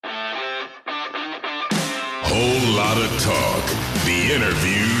whole lot of talk. The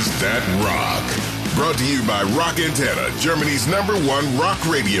interviews that rock. Brought to you by Rock Antenna, Germany's #1 rock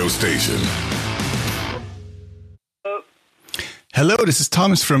radio station. Hello, this is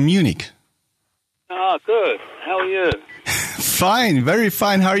Thomas from Munich. Ah, good. How are you? Fine, very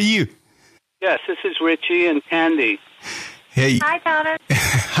fine. How are you? Yes, this is Ritchie and Candice. Hey. Hi, Thomas.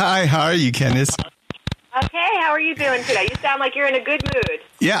 Hi, how are you, Candice? Okay, how are you doing today? You sound like you're in a good mood.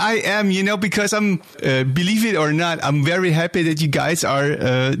 Yeah, I am, because I'm, believe it or not, I'm very happy that you guys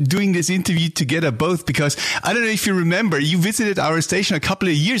are doing this interview together both, because I don't know if you remember, you visited our station a couple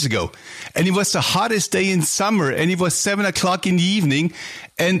of years ago, and it was the hottest day in summer, and it was 7 o'clock in the evening,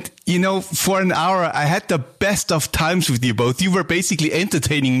 and, for an hour, I had the best of times with you both. You were basically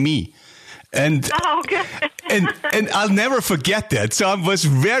entertaining me. And, good. and I'll never forget that. So I was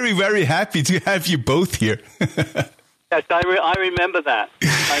very, very happy to have you both here. Yes, I remember that.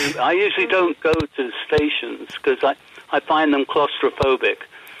 I usually don't go to stations because I find them claustrophobic.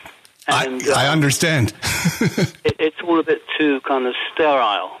 And, I understand. It's all a bit too kind of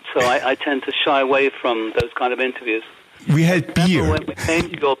sterile. So I tend to shy away from those kind of interviews. We had beer. When we came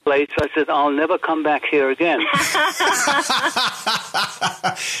to your place, I said, I'll never come back here again.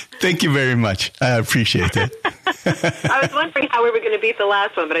 Thank you very much. I appreciate it. I was wondering how we were going to beat the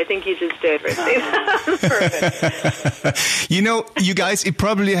last one, but I think you just did, Perfect. You guys, it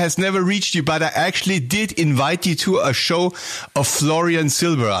probably has never reached you, but I actually did invite you to a show of Florian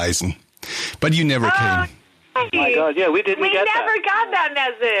Silbereisen. But you never came. Oh my God, yeah, we didn't get that. We never got that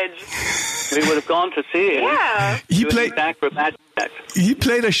message. We would have gone to see him. Yeah. He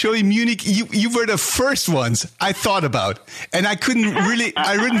played a show in Munich. You were the first ones I thought about. And I couldn't really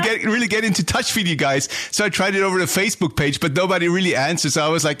get into touch with you guys. So I tried it over the Facebook page, but nobody really answered. So I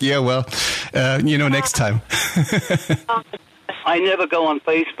was like, yeah, well, next time. I never go on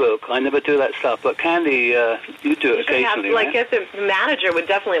Facebook. I never do that stuff. But Candy, you do it occasionally, right? If the manager would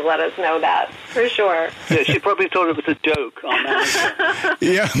definitely let us know that, for sure. Yeah, she probably thought it was a joke, our manager.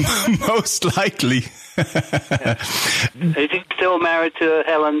 Yeah, most likely. Yeah. Is he still married to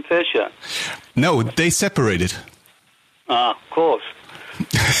Helen Fisher? No, they separated. Of course.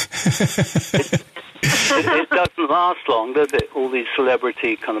 It doesn't last long, does it? All these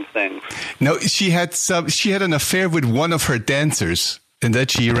celebrity kind of things. No, she had an affair with one of her dancers, and that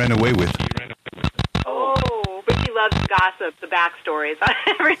she ran away with. Oh, but she loves gossip, the backstories on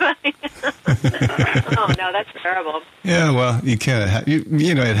everybody. Oh no, that's terrible. Yeah, well, you can't.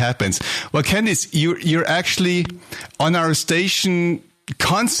 It happens. Well, Candice, you're actually on our station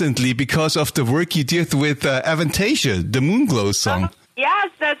constantly because of the work you did with Avantasia, the Moonglow song. Yes,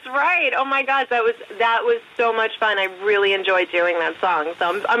 that's right. Oh my gosh, that was so much fun. I really enjoyed doing that song.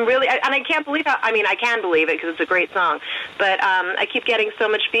 So I'm really, and I can't believe I can believe it because it's a great song. But I keep getting so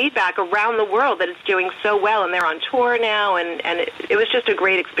much feedback around the world that it's doing so well, and they're on tour now, and it was just a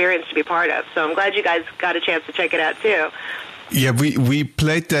great experience to be part of. So I'm glad you guys got a chance to check it out too. Yeah, we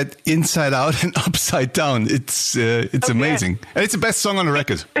played that inside out and upside down. It's amazing, and it's the best song on the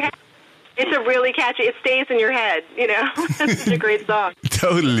record. It's a really catchy. It stays in your head, It's such a great song.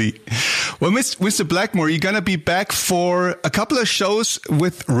 Totally. Well, Mr. Blackmore, you're going to be back for a couple of shows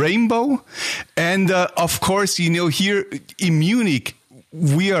with Rainbow. And, of course, here in Munich,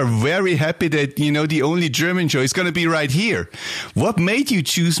 we are very happy that, the only German show is going to be right here. What made you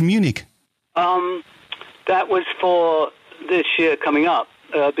choose Munich? That was for this year coming up.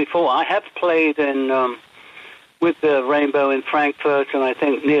 Before, I have played in... with the Rainbow in Frankfurt and I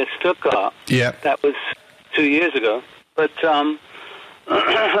think near Stuttgart. Yeah. That was 2 years ago. But,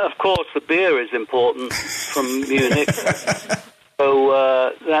 of course, the beer is important from Munich.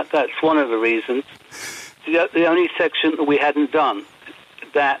 So that's one of the reasons. The only section that we hadn't done,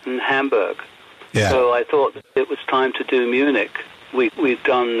 that and Hamburg. Yeah. So I thought it was time to do Munich. We've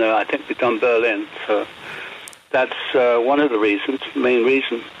done, I think we've done Berlin. So that's one of the reasons, main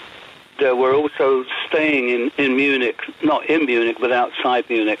reason. We're also staying in Munich, not in Munich, but outside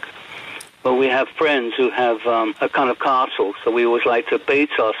Munich. But we have friends who have a kind of castle, so we always like to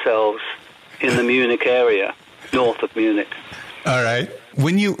base ourselves in the Munich area, north of Munich. All right.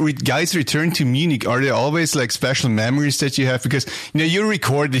 When you guys return to Munich, are there always like special memories that you have? Because, you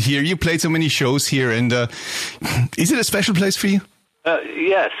recorded here, you played so many shows here, and is it a special place for you?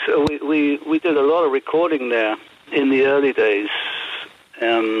 Yes, we did a lot of recording there in the early days.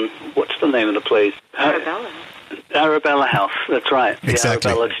 What's the name of the place? Arabella House, that's right.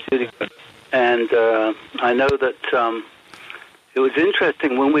 Exactly. The Arabella Studio. And I know that it was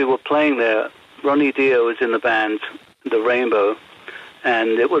interesting when we were playing there, Ronnie Dio was in the band, the Rainbow,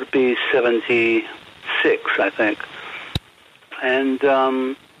 and it would be 76, I think. And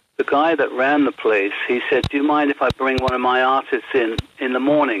the guy that ran the place, he said, "Do you mind if I bring one of my artists in the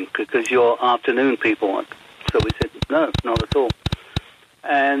morning because you're afternoon people?" So we said, "No, not at all."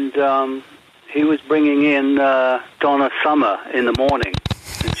 And he was bringing in Donna Summer in the morning,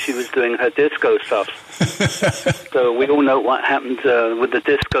 and she was doing her disco stuff. So we all know what happened with the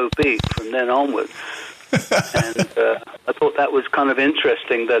disco beat from then onwards. And I thought that was kind of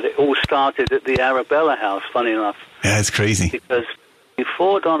interesting that it all started at the Arabella House, funny enough. Yeah, it's crazy. Because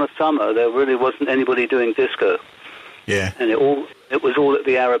before Donna Summer, there really wasn't anybody doing disco. Yeah. And it was all at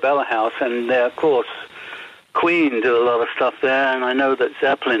the Arabella House. And, of course, Queen did a lot of stuff there. And I know that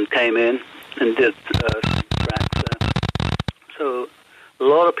Zeppelin came in and did some tracks there. So a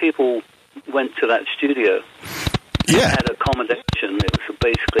lot of people went to that studio. Yeah. Had accommodation. It was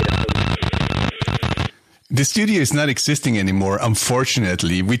basically a home. The studio is not existing anymore,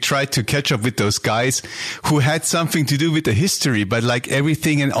 unfortunately. We tried to catch up with those guys who had something to do with the history, but like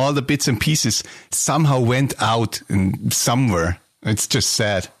everything and all the bits and pieces somehow went out somewhere. It's just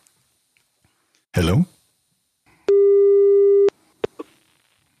sad. Hello?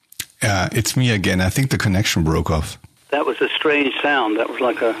 It's me again. I think the connection broke off. That was a strange sound. That was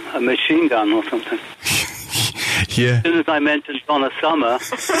like a machine gun or something. Yeah. As soon as I mentioned Donna Summer...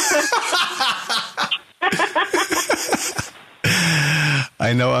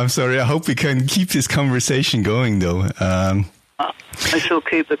 I know, I'm sorry. I hope we can keep this conversation going, though. I shall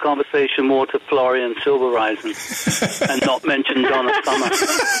keep the conversation more to Florian Silbereisen and not mention Donna Summer.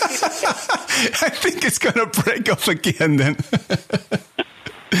 I think it's going to break off again then.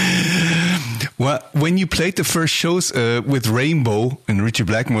 Well, when you played the first shows with Rainbow and Ritchie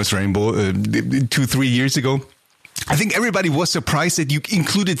Blackmore's Rainbow 2-3 years ago, I think everybody was surprised that you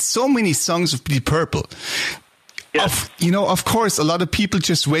included so many songs of Deep Purple. Yes. Of course, a lot of people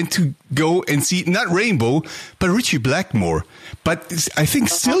just went to go and see, not Rainbow, but Ritchie Blackmore. But I think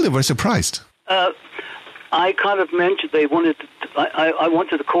still they were surprised. I kind of mentioned they wanted, I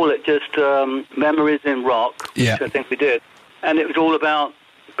wanted to call it just Memories in Rock, which I think we did. And it was all about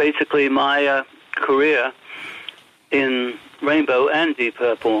basically my career in Rainbow and Deep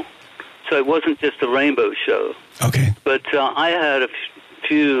Purple. So it wasn't just a Rainbow show. Okay. But I had a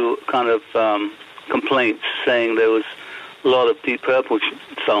few kind of complaints saying there was a lot of Deep Purple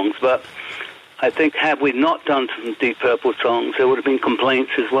songs. But I think had we not done some Deep Purple songs, there would have been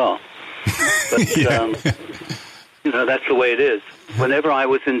complaints as well. But, that's the way it is. Whenever I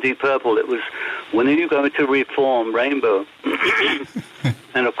was in Deep Purple, it was, when are you going to reform Rainbow?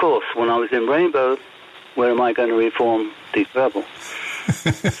 And, of course, when I was in Rainbow, where am I going to reform Deep Purple?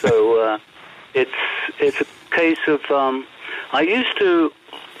 So it's a case of, I used to,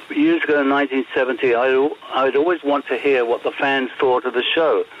 years ago in 1970, I'd always want to hear what the fans thought of the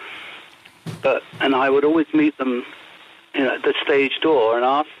show. And I would always meet them at the stage door and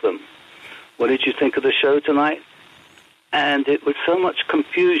ask them, what did you think of the show tonight? And it was so much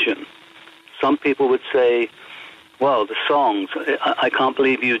confusion. Some people would say, well, the songs, I can't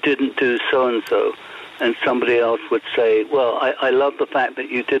believe you didn't do so-and-so. And somebody else would say, well, I love the fact that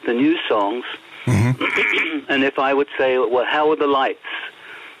you did the new songs. Mm-hmm. And if I would say, well, how were the lights?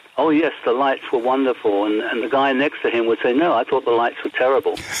 Oh, yes, the lights were wonderful. And the guy next to him would say, no, I thought the lights were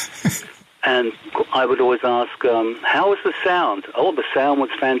terrible. And I would always ask, how was the sound? Oh, the sound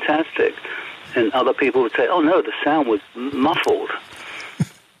was fantastic. And other people would say, oh, no, the sound was muffled.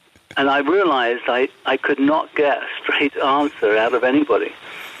 And I realized I could not get a straight answer out of anybody.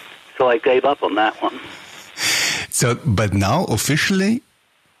 So I gave up on that one. So, but now officially,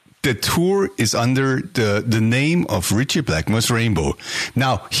 the tour is under the name of Ritchie Blackmore's Rainbow.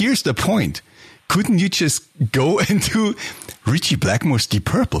 Now, here's the point. Couldn't you just go and do Ritchie Blackmore's Deep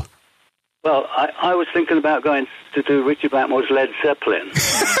Purple? Well, I was thinking about going to do Ritchie Blackmore's Led Zeppelin.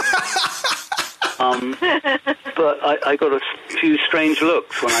 But I got a few strange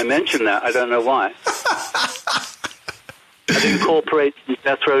looks when I mentioned that. I don't know why. I'd incorporate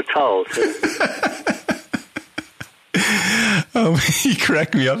Jethro Tull too. Oh, he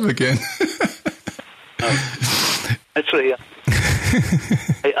cracked me up again. Actually,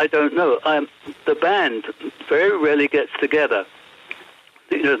 I don't know. The band very rarely gets together.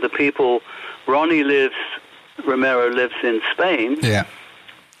 You know, the people, Ronnie Romero lives in Spain. Yeah.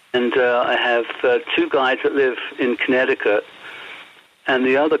 And I have two guys that live in Connecticut, and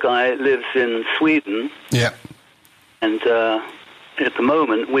the other guy lives in Sweden. Yeah. And at the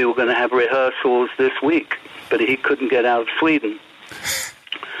moment, we were going to have rehearsals this week, but he couldn't get out of Sweden.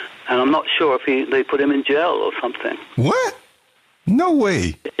 And I'm not sure if they put him in jail or something. What? No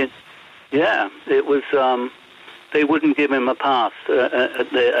way. It was, they wouldn't give him a pass,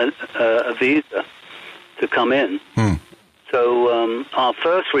 a visa to come in. So our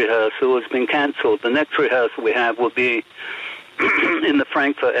first rehearsal has been cancelled. The next rehearsal we have will be in the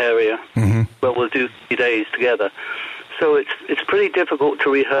Frankfurt area, where we'll do 3 days together. So it's pretty difficult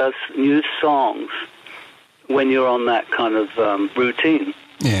to rehearse new songs when you're on that kind of routine.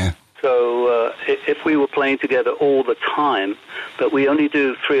 Yeah. So if we were playing together all the time, but we only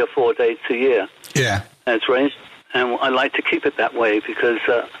do 3 or 4 dates a year. Yeah. That's right. And I like to keep it that way because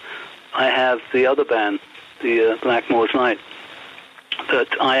I have the other band, the Blackmore's Night, that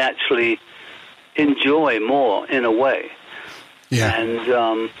I actually enjoy more in a way. Yeah.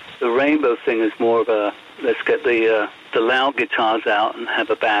 And the Rainbow thing is more of a, let's get the loud guitars out and have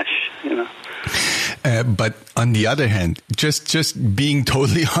a bash, you know. But on the other hand, just being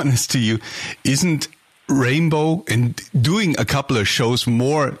totally honest to you, isn't Rainbow and doing a couple of shows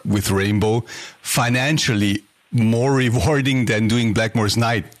more with Rainbow financially more rewarding than doing Blackmore's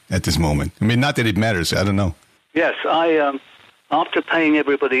Night at this moment? I mean, not that it matters. I don't know. Yes, I after paying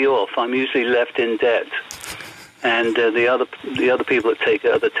everybody off, I'm usually left in debt, and the other people that take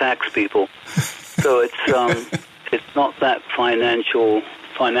it are the tax people. So it's not that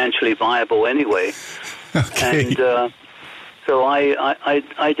financially viable anyway. Okay. And so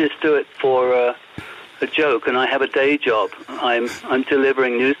I just do it for a joke, and I have a day job. I'm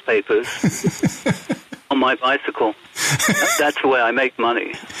delivering newspapers on my bicycle. That's the way I make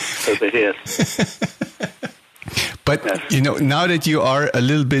money over here. But, yes. you know, now that you are a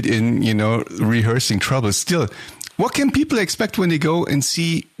little bit in, you know, rehearsing trouble still, what can people expect when they go and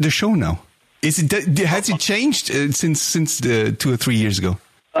see the show now? Has it changed since 2 or 3 years ago?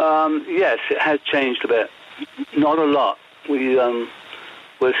 Yes, it has changed a bit. Not a lot. We'll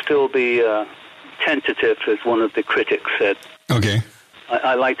still be tentative, as one of the critics said. Okay.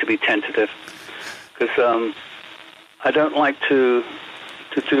 I like to be tentative because I don't like to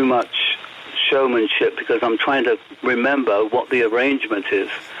do much showmanship because I'm trying to remember what the arrangement is.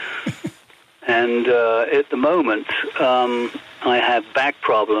 And at the moment, I have back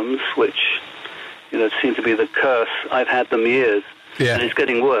problems, which seem to be the curse. I've had them years, and it's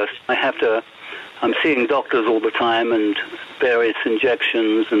getting worse. I'm seeing doctors all the time and various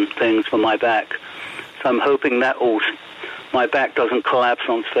injections and things for my back. So I'm hoping that my back doesn't collapse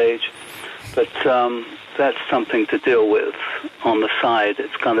on stage. But that's something to deal with on the side.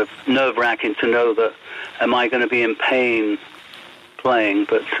 It's kind of nerve-wracking to know that, am I going to be in pain playing?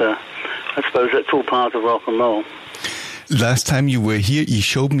 But I suppose that's all part of rock and roll. Last time you were here, you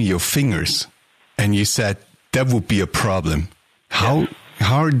showed me your fingers, and you said that would be a problem. How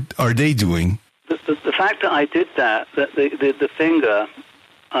are they doing? The fact that I did that the finger,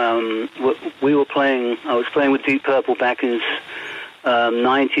 we were playing. I was playing with Deep Purple back in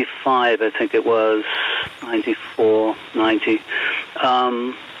 95, I think it was 94, 90,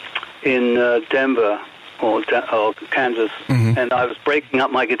 in Denver or Kansas, and I was breaking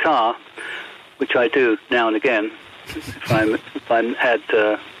up my guitar, which I do now and again if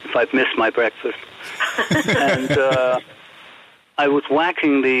I've missed my breakfast, and I was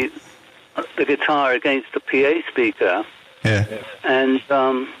whacking the guitar against the PA speaker, and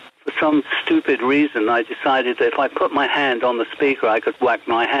for some stupid reason, I decided that if I put my hand on the speaker, I could whack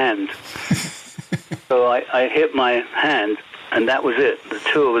my hand. So I hit my hand, and that was it. The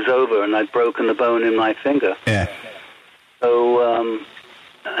tour was over, and I'd broken the bone in my finger. Yeah. So,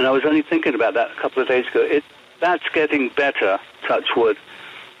 and I was only thinking about that a couple of days ago. That's getting better, touch wood.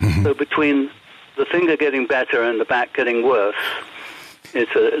 So between the finger getting better and the back getting worse,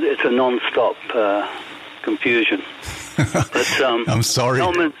 it's a non-stop confusion. But I'm sorry.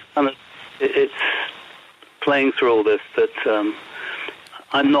 It's playing through all this that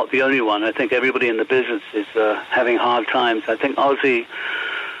I'm not the only one. I think everybody in the business is having hard times. I think Ozzy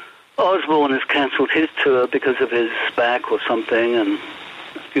Osbourne has cancelled his tour because of his back or something, and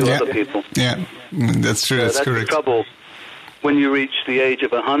a few other people. Yeah, that's true. That's correct. The trouble. When you reach the age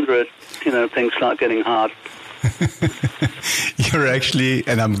of 100, things start getting hard. You're actually,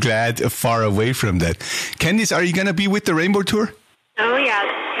 and I'm glad, far away from that. Candice, are you going to be with the Rainbow Tour? Oh,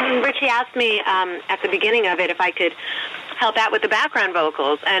 yeah. Ritchie asked me at the beginning of it if I could help out with the background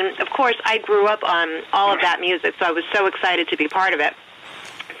vocals. And, of course, I grew up on all of that music, so I was so excited to be part of it.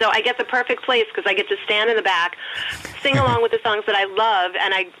 So I get the perfect place because I get to stand in the back, sing along with the songs that I love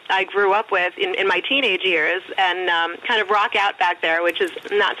and I grew up with in my teenage years, and kind of rock out back there, which is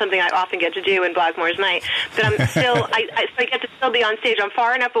not something I often get to do in Blackmore's Night. But I'm still, I get to still be on stage. I'm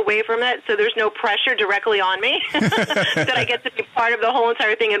far enough away from it, so there's no pressure directly on me that I get to be part of the whole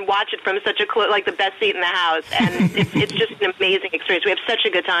entire thing and watch it from such a like the best seat in the house. And it's just an amazing experience. We have such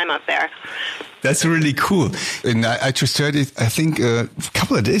a good time up there. That's really cool. And I just heard it, I think, a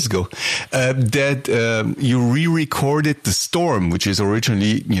couple of days ago, that you re-recorded recorded The Storm, which is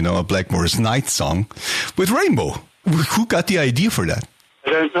originally, a Blackmore's Night song, with Rainbow. Who got the idea for that? I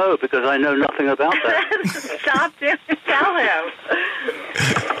don't know, because I know nothing about that. Stop doing it. Tell him.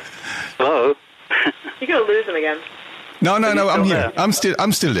 Hello? You're going to lose him again. No, I'm here. I'm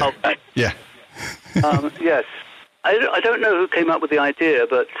still there. Okay. Yeah. Yes. I don't know who came up with the idea,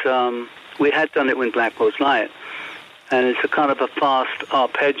 but we had done it with Blackmore's Night. And it's a kind of a fast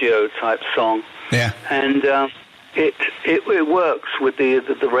arpeggio type song. Yeah. And it works with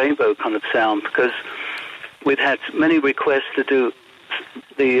the Rainbow kind of sound, because we'd had many requests to do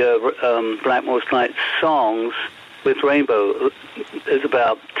the Blackmore's Night songs with Rainbow. There's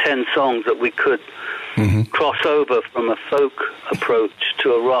about 10 songs that we could cross over from a folk approach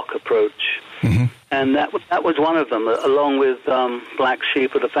to a rock approach. Mm-hmm. And that was one of them, along with Black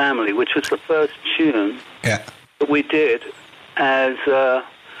Sheep of the Family, which was the first tune that we did as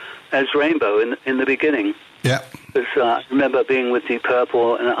Rainbow in the beginning. Yeah. Because I remember being with Deep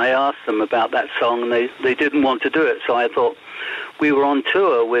Purple, and I asked them about that song, and they didn't want to do it. So I thought, we were on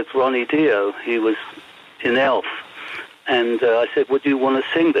tour with Ronnie Dio. He was in Elf. And I said, would you want to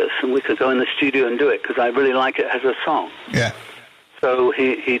sing this? And we could go in the studio and do it, because I really like it as a song. Yeah. So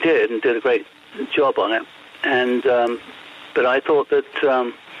he did, and did a great job on it. And but I thought that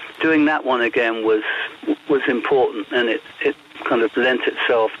doing that one again was important, and it kind of lent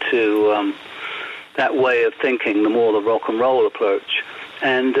itself to that way of thinking, the more the rock and roll approach.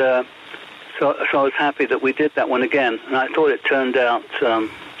 And so I was happy that we did that one again, and I thought it turned out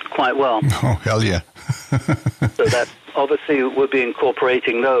quite well. Oh, hell yeah. So that obviously we'll be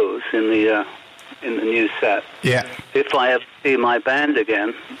incorporating those in the new set. Yeah. If I ever see my band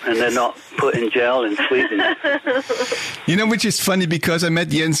again and they're not put in jail in Sweden. Which is funny, because I met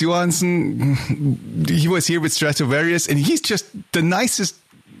Jens Johansson. He was here with Stratovarius, and he's just the nicest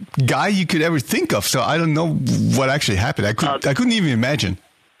guy you could ever think of. So I don't know what actually happened. I couldn't even imagine.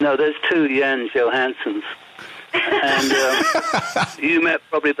 No, there's two Jens Johanssons. And you met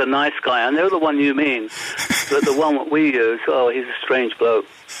probably the nice guy. I know the one you mean, but the one that we use, he's a strange bloke.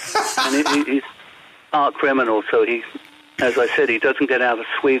 And he's art criminal, so he, as I said, he doesn't get out of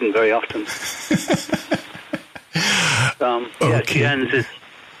Sweden very often. Yes, Jens is a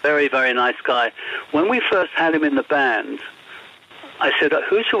very, very nice guy. When we first had him in the band, I said,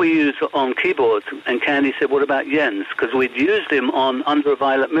 who should we use on keyboards? And Candice said, what about Jens? Because we'd used him on Under a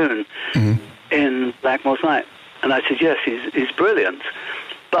Violet Moon in Blackmore's Night. And I said, yes, he's brilliant.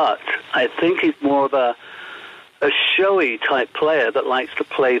 But I think he's more of a showy type player that likes to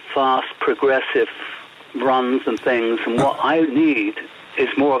play fast, progressive runs and things. And what I need is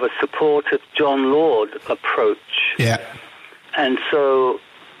more of a supportive John Lord approach. Yeah. And so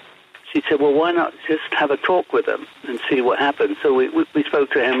she said, well, why not just have a talk with him and see what happens? So we spoke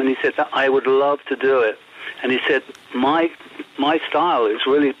to him, and he said, I would love to do it. And he said, my style is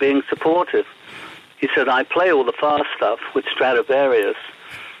really being supportive. He said, I play all the fast stuff with Stratovarius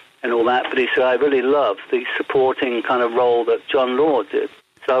and all that, but he said, I really love the supporting kind of role that John Lord did.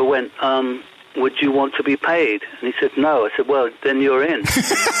 So I went, would you want to be paid? And he said, no. I said, well, then you're in.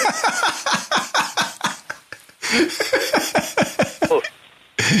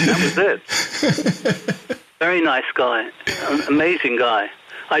 That was it. Very nice guy. Amazing guy.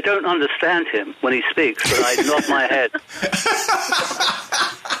 I don't understand him when he speaks, but I nod my head.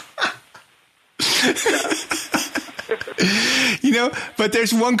 But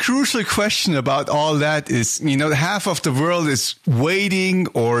there's one crucial question about all that is, half of the world is waiting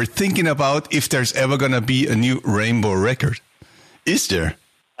or thinking about if there's ever going to be a new Rainbow record. Is there?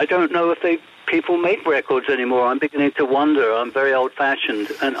 I don't know if people make records anymore. I'm beginning to wonder. I'm very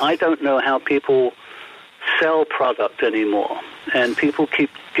old-fashioned, and I don't know how people sell product anymore. And people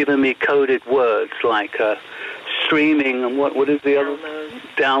keep giving me coded words like streaming and what is the other?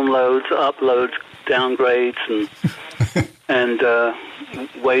 Downloads, uploads, downgrades, and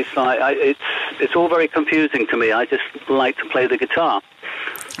wayside. It's all very confusing to me. I just like to play the guitar,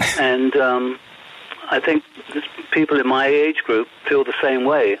 and I think people in my age group feel the same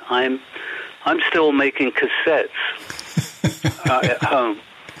way. I'm still making cassettes at home,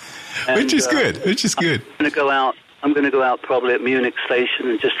 which is good. I'm going to go out probably at Munich station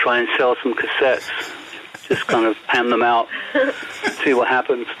and just try and sell some cassettes. Just kind of hand them out, see what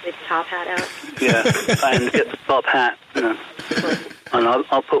happens. Get the top hat out. Yeah, and get the top hat. And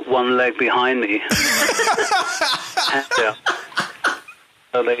I'll put one leg behind me. Yeah.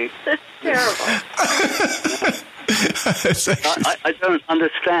 So That's terrible. I don't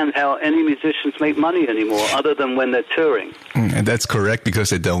understand how any musicians make money anymore, other than when they're touring. And that's correct, because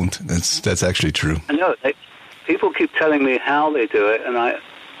they don't. That's actually true. I know. People keep telling me how they do it, and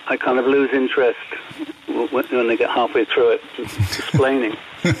I kind of lose interest when they get halfway through it, explaining.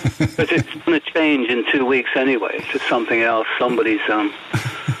 But it's going to change in 2 weeks anyway to something else. Somebody's going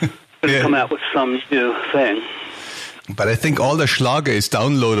to come out with some new thing. But I think all the Schlager is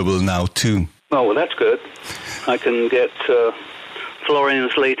downloadable now, too. Oh, well, that's good. I can get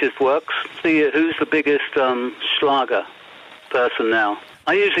Florian's latest works. See who's the biggest Schlager person now.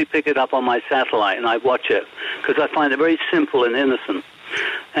 I usually pick it up on my satellite and I watch it because I find it very simple and innocent.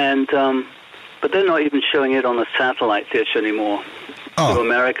 And but they're not even showing it on a satellite dish anymore to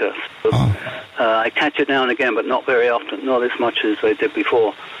America. So, I catch it now and again, but not very often, not as much as I did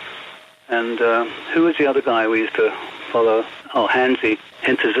before. And who was the other guy we used to follow? Oh, Hansi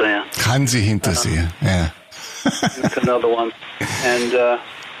Hinterseer. Hansi Hinterseer, yeah. That's another one. And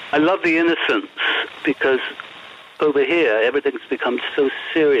I love the innocence because over here everything's become so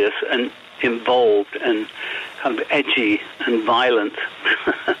serious and involved and kind of edgy and violent.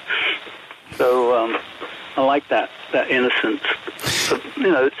 So I like that innocence. But,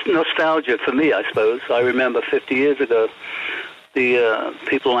 it's nostalgia for me, I suppose. I remember 50 years ago the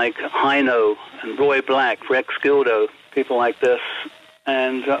people like Heino and Roy Black, Rex Gildo, people like this.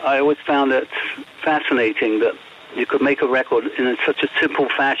 And I always found it fascinating that you could make a record in such a simple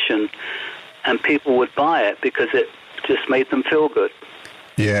fashion and people would buy it because it just made them feel good.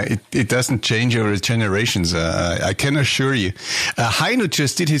 Yeah, it doesn't change over generations, I can assure you. Heino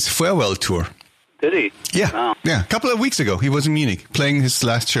just did his farewell tour. Did he? Yeah, wow. Yeah. A couple of weeks ago, he was in Munich playing his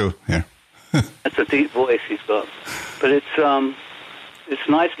last show here. That's a deep voice he's got. But it's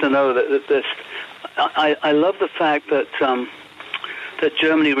nice to know that this. I love the fact that that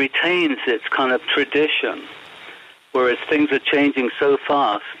Germany retains its kind of tradition, whereas things are changing so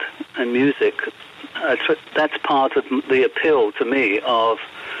fast in music. That's part of the appeal to me of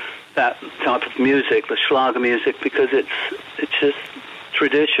that type of music, the Schlager music, because it's just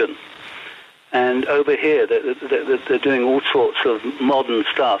tradition. And over here, they're doing all sorts of modern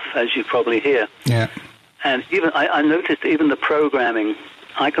stuff, as you probably hear. Yeah. And even I noticed even the programming,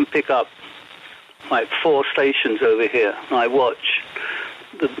 I can pick up like 4 stations over here. I watch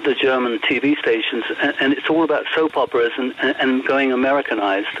the German TV stations, and it's all about soap operas and going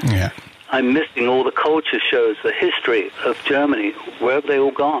Americanized. Yeah. I'm missing all the culture shows, the history of Germany. Where have they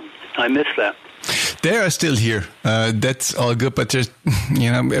all gone? I miss that. They are still here. That's all good, but just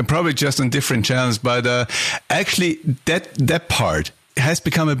probably just on different channels. But actually, that part has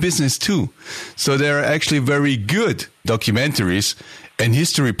become a business too. So there are actually very good documentaries and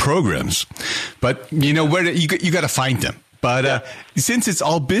history programs. But where you got to find them. But since it's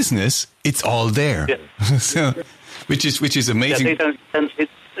all business, it's all there. Yeah. So, which is amazing. Yeah,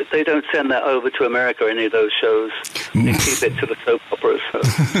 they don't send that over to America, any of those shows. They keep it to the soap operas. So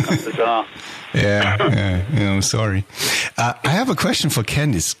that's bizarre. Yeah, I'm sorry. I have a question for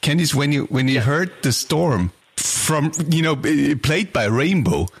Candice. Candice, when you heard The Storm from, played by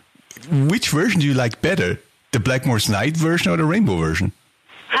Rainbow, which version do you like better? The Blackmore's Night version or the Rainbow version?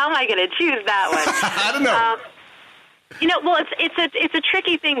 How am I going to choose that one? I don't know. Well, it's a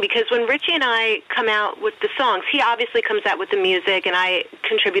tricky thing because when Ritchie and I come out with the songs, he obviously comes out with the music and I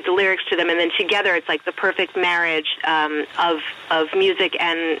contribute the lyrics to them, and then together it's like the perfect marriage of music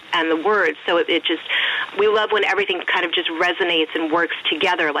and the words. So it just, we love when everything kind of just resonates and works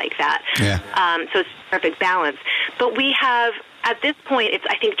together like that. Yeah. So it's perfect balance. But we have, at this point, it's,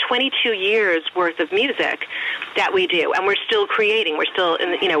 I think, 22 years worth of music that we do, and we're still creating. We're still,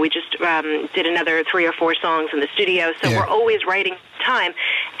 we just did another 3 or 4 songs in the studio, so we're always writing time.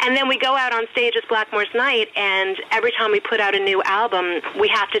 And then we go out on stage as Blackmore's Night, and every time we put out a new album, we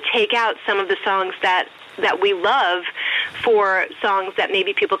have to take out some of the songs that we love for songs that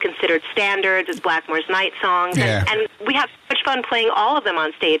maybe people considered standards as Blackmore's Night songs. Yeah. And we have so much fun playing all of them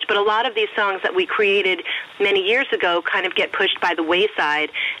on stage, but a lot of these songs that we created many years ago kind of get pushed by the wayside,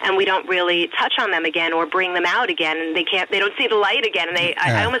 and we don't really touch on them again or bring them out again, and they don't see the light again, and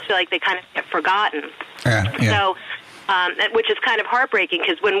I almost feel like they kind of get forgotten. So, which is kind of heartbreaking,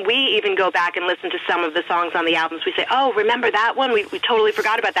 because when we even go back and listen to some of the songs on the albums, we say, oh, remember that one? We totally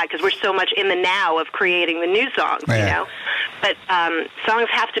forgot about that, because we're so much in the now of creating the new songs, But songs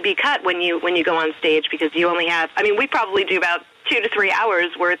have to be cut when you go on stage, because you only have, we probably do about 2 to 3 hours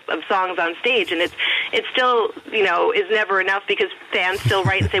worth of songs on stage, and it still is never enough, because fans still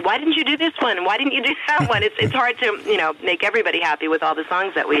write and say, why didn't you do this one and why didn't you do that one? It's hard to make everybody happy with all the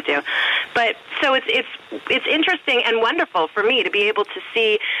songs that we do. But so it's interesting and wonderful for me to be able to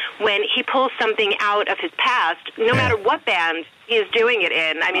see when he pulls something out of his past, no matter what band he's doing it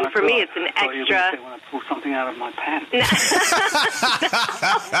in. I mean, for me, it's an extra. You want to pull something out of my pants.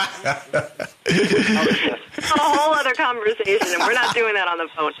 A whole other conversation, and we're not doing that on the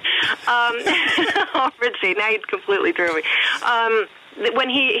phone. Oh, Ritchie, now you completely threw me. When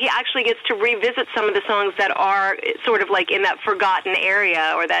he actually gets to revisit some of the songs that are sort of like in that forgotten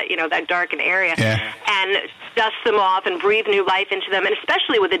area or that, that darkened area, and dust them off and breathe new life into them, and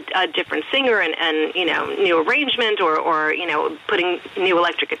especially with a different singer and new arrangement or putting new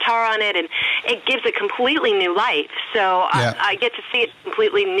electric guitar on it, and it gives a completely new life. So I get to see it a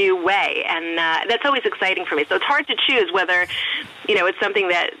completely new way, and that's always exciting for me. So it's hard to choose whether, it's something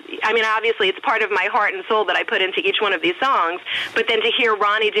that, I mean, obviously it's part of my heart and soul that I put into each one of these songs, but then to hear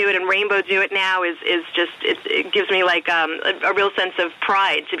Ronnie do it and Rainbow do it now is just, it gives me like a real sense of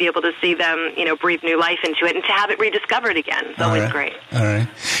pride to be able to see them, breathe new life into it and to have it rediscovered again. It's always great. All right.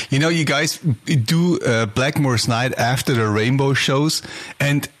 You guys do Blackmore's Night after the Rainbow shows,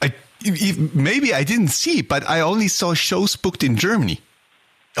 and maybe I didn't see, but I only saw shows booked in Germany.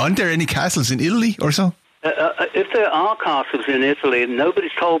 Aren't there any castles in Italy or so? If there are castles in Italy,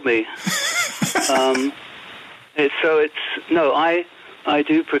 nobody's told me. I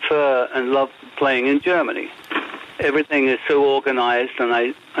do prefer and love playing in Germany. Everything is so organized, and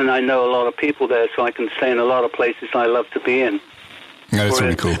I know a lot of people there, so I can stay in a lot of places I love to be in. Yeah, that's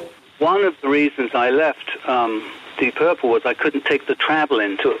really cool. One of the reasons I left Deep Purple was I couldn't take the travel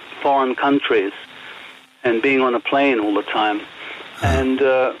into foreign countries and being on a plane all the time. And,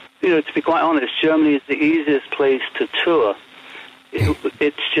 to be quite honest, Germany is the easiest place to tour.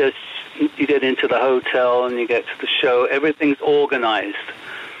 It's just, you get into the hotel and you get to the show. Everything's organized.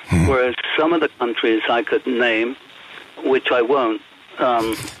 Whereas some of the countries I could name, which I won't,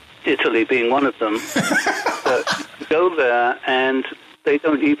 Italy being one of them, go there and they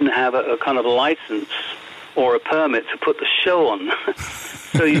don't even have a kind of license or a permit to put the show on.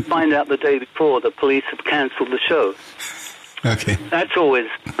 So you find out the day before the police have cancelled the show. Okay. That's always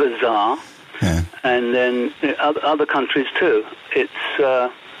bizarre. Yeah. And then other countries too. It's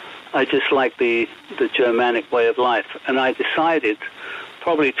I just like the Germanic way of life. And I decided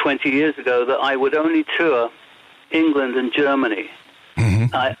probably 20 years ago that I would only tour England and Germany.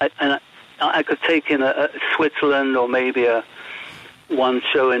 Mm-hmm. I could take in a Switzerland or maybe one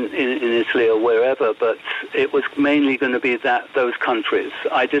show in Italy or wherever, but it was mainly going to be those countries.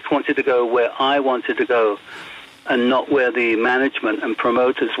 I just wanted to go where I wanted to go and not where the management and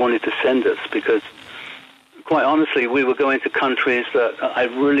promoters wanted to send us, because quite honestly, we were going to countries that I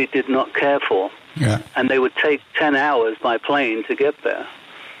really did not care for. Yeah. And they would take 10 hours by plane to get there.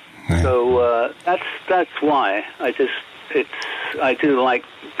 Yeah. So that's why I do like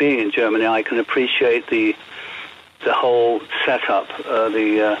being in Germany. I can appreciate the whole setup,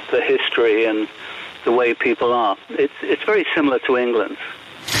 the history and the way people are. It's very similar to England.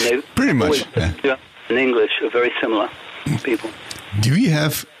 Pretty much. Yeah. And English are very similar people. Do you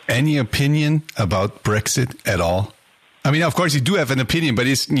have any opinion about Brexit at all? I mean, of course you do have an opinion, but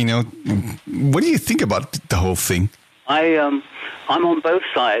what do you think about the whole thing? I'm on both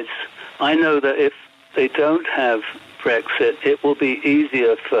sides. I know that if they don't have Brexit, it will be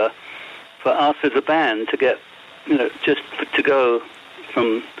easier for us as a band to get, just to go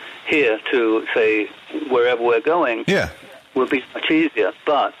from here to, say, wherever we're going. Yeah. Will be much easier.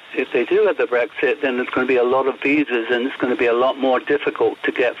 But if they do have the Brexit, then there's going to be a lot of visas, and it's going to be a lot more difficult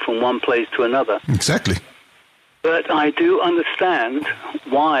to get from one place to another. Exactly. But I do understand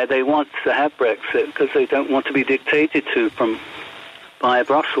why they want to have Brexit, because they don't want to be dictated to by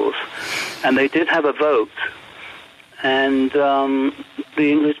Brussels. And they did have a vote, and the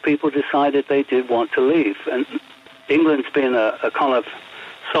English people decided they did want to leave. And England's been a kind of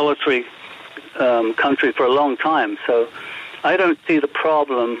solitary country for a long time, so I don't see the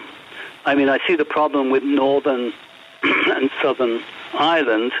problem. I mean, I see the problem with Northern and Southern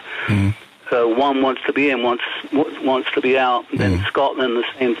Ireland. Mm. One wants to be in, wants to be out. Then Scotland, the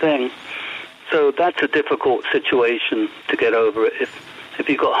same thing. So that's a difficult situation to get over. If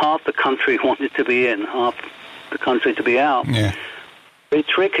you've got half the country wanted to be in, half the country to be out, very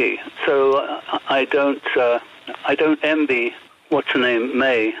tricky. So I don't envy what's her name,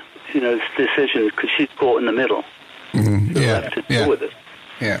 May, decision, because she's caught in the middle. Mm-hmm. Have to deal with it.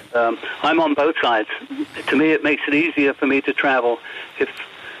 Yeah. I'm on both sides. To me, it makes it easier for me to travel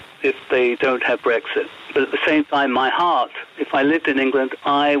if they don't have Brexit. But at the same time, my heart, if I lived in England,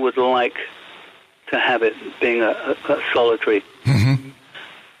 I would like to have it being a solitary. Mm-hmm.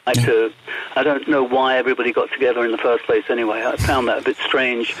 I don't know why everybody got together in the first place anyway. I found that a bit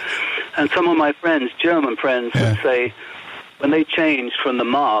strange. And some of my friends, German friends, would say, when they changed from the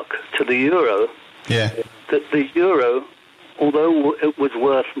mark to the euro, that the euro although it was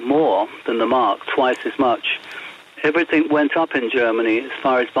worth more than the mark, twice as much, everything went up in Germany as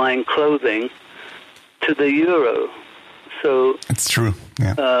far as buying clothing to the euro. So it's true.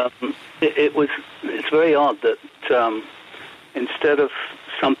 Yeah. It's very odd that instead of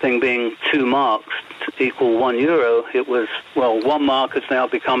something being 2 marks to equal €1, it was, 1 mark has now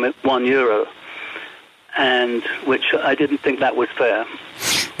become €1, and which I didn't think that was fair.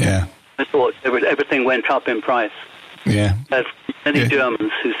 Yeah. I thought everything went up in price. Yeah. There's many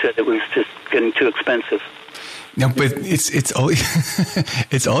Germans who said it was just getting too expensive. No, but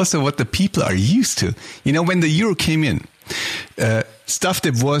it's also what the people are used to. You know, when the euro came in, stuff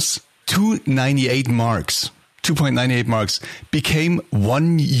that was 2.98 marks became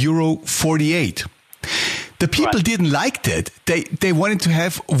 €1.48. The people didn't like that. They wanted to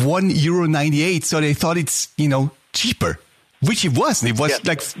have €1.98, so they thought it's, cheaper, which it wasn't. It was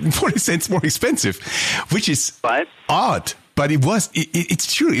like 40 cents more expensive, which is odd. But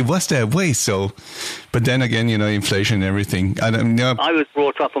it's true. It was that way. So, but then again, inflation and everything. I don't know. I was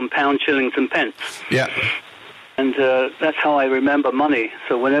brought up on pound, shillings, and pence. Yeah. And that's how I remember money.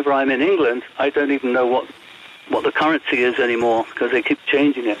 So whenever I'm in England, I don't even know what the currency is anymore because they keep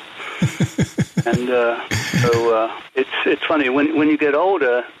changing it. And so it's funny when you get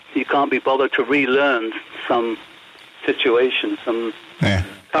older, you can't be bothered to relearn some situation, some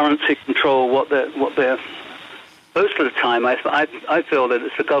currency control. What they're most of the time, I feel that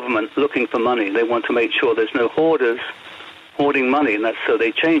it's the government looking for money. They want to make sure there's no hoarders hoarding money, and that's so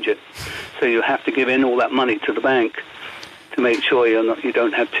they change it. So you have to give in all that money to the bank to make sure you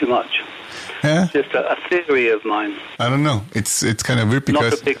don't have too much. Yeah. Just a theory of mine. I don't know. It's kind of weird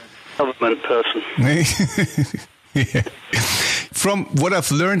because... Not a big government person. Yeah. From what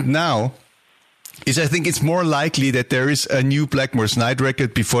I've learned now, is I think it's more likely that there is a new Blackmore's Night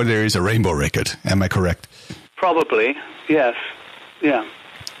record before there is a Rainbow record. Am I correct? Probably, yes. Yeah.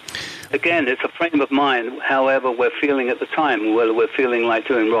 Again, it's a frame of mind, however we're feeling at the time, whether we're feeling like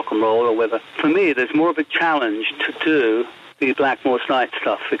doing rock and roll or whether... For me, there's more of a challenge to do the Blackmore's Night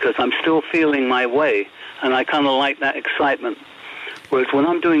stuff because I'm still feeling my way, and I kind of like that excitement. Whereas when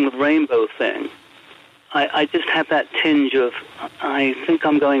I'm doing the Rainbow thing, I just have that tinge of, I think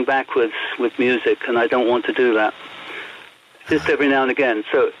I'm going backwards with music, and I don't want to do that. Just every now and again.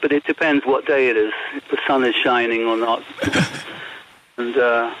 So, but it depends what day it is, if the sun is shining or not. And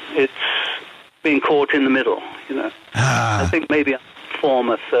it's being caught in the middle, I think maybe I'll form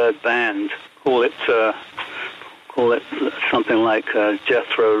a third band, call it something like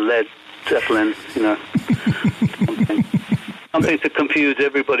Jethro, Led Zeppelin, something to confuse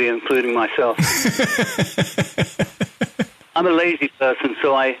everybody, including myself. I'm a lazy person,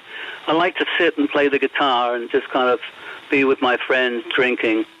 so I like to sit and play the guitar and just kind of be with my friends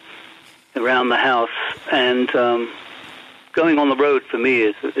drinking around the house. And going on the road for me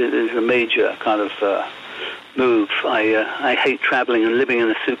is a major kind of move. I hate traveling and living in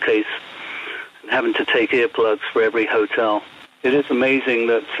a suitcase and having to take earplugs for every hotel. It is amazing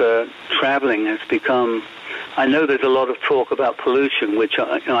that traveling has become... I know there's a lot of talk about pollution, which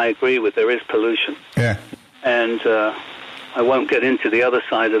I agree with. There is pollution. Yeah. And I won't get into the other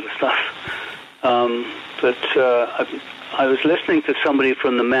side of the stuff. But I was listening to somebody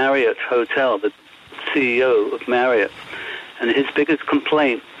from the Marriott Hotel, the CEO of Marriott, and his biggest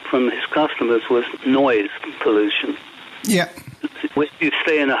complaint from his customers was noise pollution. Yeah. When you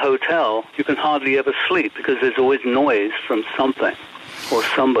stay in a hotel, you can hardly ever sleep because there's always noise from something or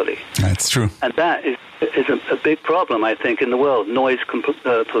somebody. That's true. And that is a big problem, I think, in the world, noise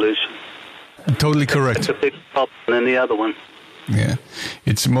pollution. Totally correct. It's a big problem than the other one. Yeah.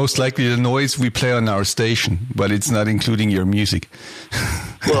 It's most likely the noise we play on our station, but it's not including your music.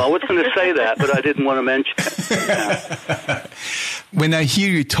 Well, I was going to say that, but I didn't want to mention it. Yeah. When I hear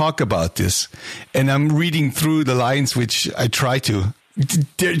you talk about this, and I'm reading through the lines, which I try to,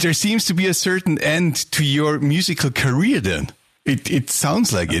 there seems to be a certain end to your musical career then. It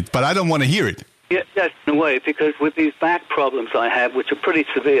sounds like it, but I don't want to hear it. Yeah, yes, in a way, because with these back problems I have, which are pretty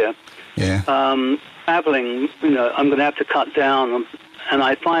severe, traveling, I'm going to have to cut down. And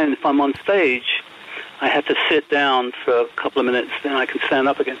I find if I'm on stage, I have to sit down for a couple of minutes, then I can stand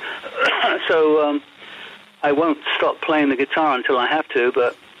up again. So I won't stop playing the guitar until I have to,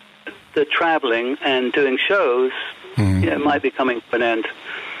 but the traveling and doing shows, it might be coming to an end.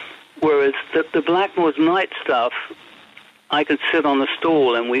 Whereas the Blackmore's Night stuff, I could sit on the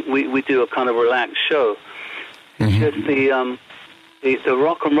stool and we do a kind of relaxed show. It's just the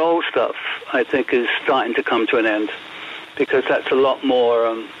rock and roll stuff, I think, is starting to come to an end because that's a lot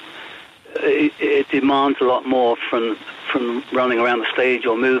more. It demands a lot more from running around the stage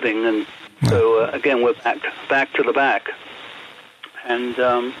or moving, and so again we're back to the back. And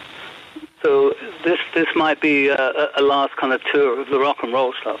so this might be a last kind of tour of the rock and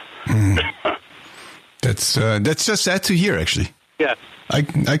roll stuff. That's just sad to hear, actually. Yeah. I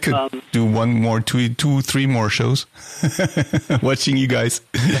could do one more, two, three more shows watching you guys.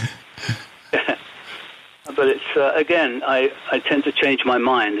 But it's, again, I tend to change my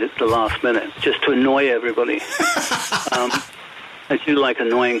mind at the last minute just to annoy everybody. I do like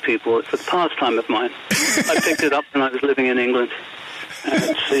annoying people. It's a pastime of mine. I picked it up when I was living in England.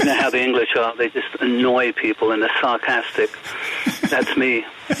 And so you know how the English are. They just annoy people and they're sarcastic. That's me.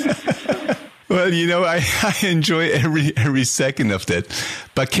 Well, you know, I enjoy every second of that.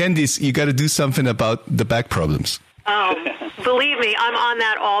 But Candice, you got to do something about the back problems. Oh, believe me, I'm on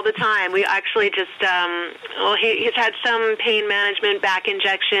that all the time. We actually just, he's had some pain management, back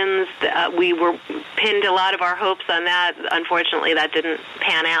injections. We were pinned a lot of our hopes on that. Unfortunately, that didn't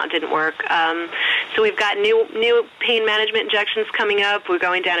pan out, didn't work. So we've got new pain management injections coming up. We're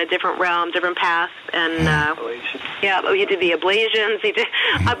going down a different realm, different path. And, he did the ablations.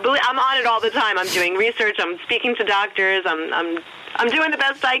 I'm on it all the time. I'm doing research. I'm speaking to doctors. I'm doing the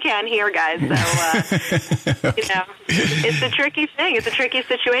best I can here, guys. So, you know, it's a tricky thing. It's a tricky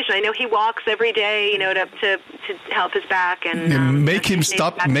situation. I know he walks every day, you know, to help his back and make him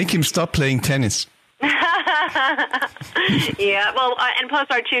stop playing tennis. Yeah, well, and plus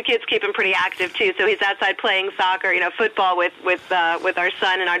our two kids keep him pretty active too. So he's outside playing soccer, you know, football with our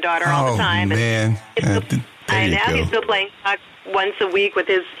son and our daughter all the time. Oh man, I know he's still playing soccer once a week with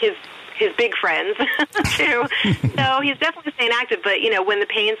his big friends too. So he's definitely staying active, but you know, when the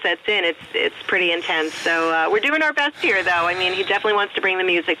pain sets in, it's pretty intense. So we're doing our best here, though. I mean, he definitely wants to bring the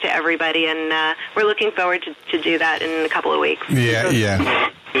music to everybody, and we're looking forward to do that in a couple of weeks. Yeah.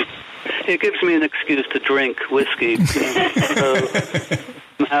 It gives me an excuse to drink whiskey. So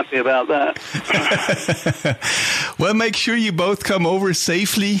I'm happy about that. Well, make sure you both come over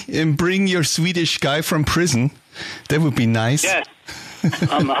safely and bring your Swedish guy from prison. That would be nice. Yeah.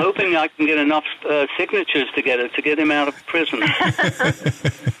 I'm hoping I can get enough signatures together to get him out of prison.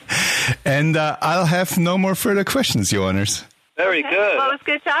 And I'll have no more further questions, Your Honors. Very good. Well, it was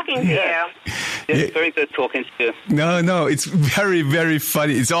good talking to you. It's very good talking to you. No, it's very, very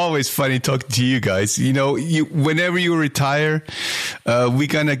funny. It's always funny talking to you guys. You know, whenever you retire, we're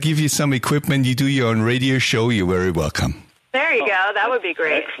going to give you some equipment. You do your own radio show. You're very welcome. There you go. That would be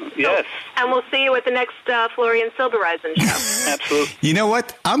great. Excellent. Yes. And we'll see you at the next Florian Silbereisen show. Absolutely. You know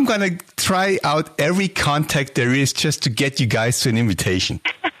what? I'm going to try out every contact there is just to get you guys to an invitation.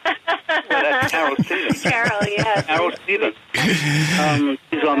 Well, that's Carol Stevens. Carol, yes. Carol Stevens.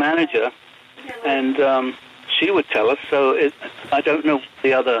 She's our manager, and she would tell us. So I don't know if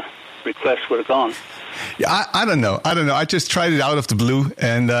the other requests would have gone. Yeah, I don't know. I just tried it out of the blue,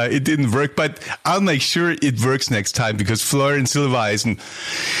 and it didn't work. But I'll make sure it works next time, because Florian Silbereisen,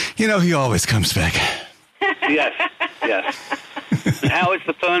 you know, he always comes back. Yes. And how is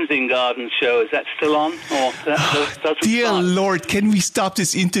the Fernsehen Garden show? Is that still on? Or Dear start? Lord, can we stop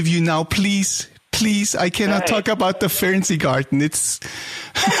this interview now, please? Please, I cannot talk about the Fernsehen Garden. It's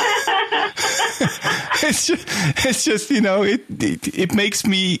just, you know, it makes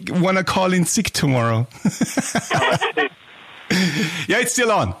me want to call in sick tomorrow. Yeah, it's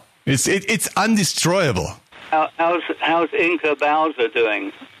still on. It's undestroyable. How's Inka Bowser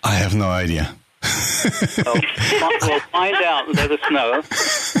doing? I have no idea. We'll find out and let us know.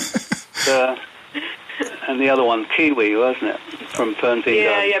 And the other one, Kiwi, wasn't it? From Fernsehen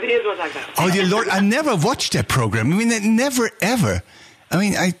Garden. Yeah, but here's what's like that. Oh, dear Lord, I never watched that program. I mean, never, ever. I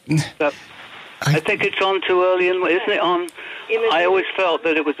mean, I think it's on too early, isn't it on? I always felt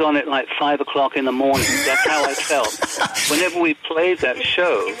that it was on at like 5 o'clock in the morning. That's how I felt. Whenever we played that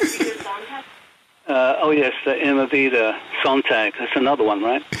show. Yes, the Imavida Sonntag. That's another one,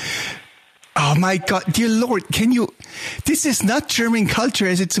 right? Oh, my God. Dear Lord, this is not German culture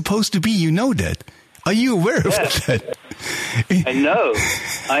as it's supposed to be. You know that. Are you aware of that? I know.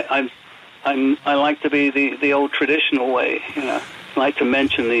 I like to be the old traditional way, you know. I like to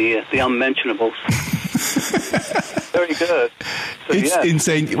mention the unmentionables. Very good. So, it's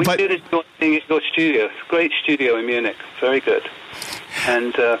insane. We did it at your studio. It's a great studio in Munich. Very good.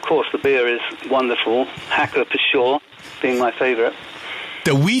 And, of course, the beer is wonderful. Hacker for sure, being my favorite.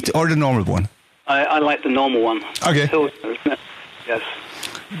 The wheat or the normal one? I like the normal one. Okay. Pilsner, isn't it? Yes.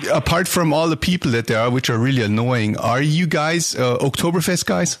 Apart from all the people that there are, which are really annoying, are you guys Oktoberfest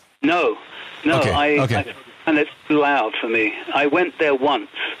guys? No. Okay. And it's too loud for me. I went there once,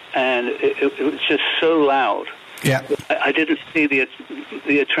 and it was just so loud. Yeah. I didn't see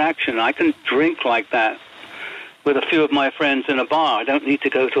the attraction. I can drink like that with a few of my friends in a bar. I don't need to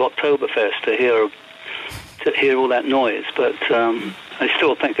go to Oktoberfest to hear to hear all that noise. But I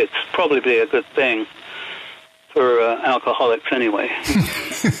still think it's probably a good thing for alcoholics anyway.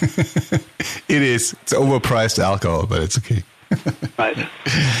 It is. It's overpriced alcohol, but it's okay. Right.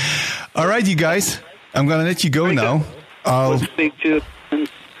 All right, you guys. I'm going to let you go now. I'll speak to you in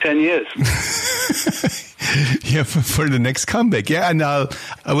 10 years. Yeah, for the next comeback. Yeah, and I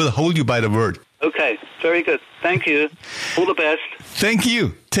will hold you by the word. Okay, very good. Thank you. All the best. Thank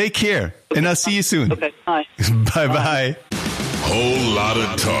you. Take care, and I'll see you soon. Okay, bye. Bye-bye. Whole lot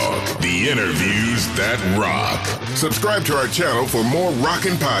of talk. The interviews that rock. Subscribe to our channel for more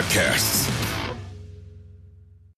rockin' podcasts.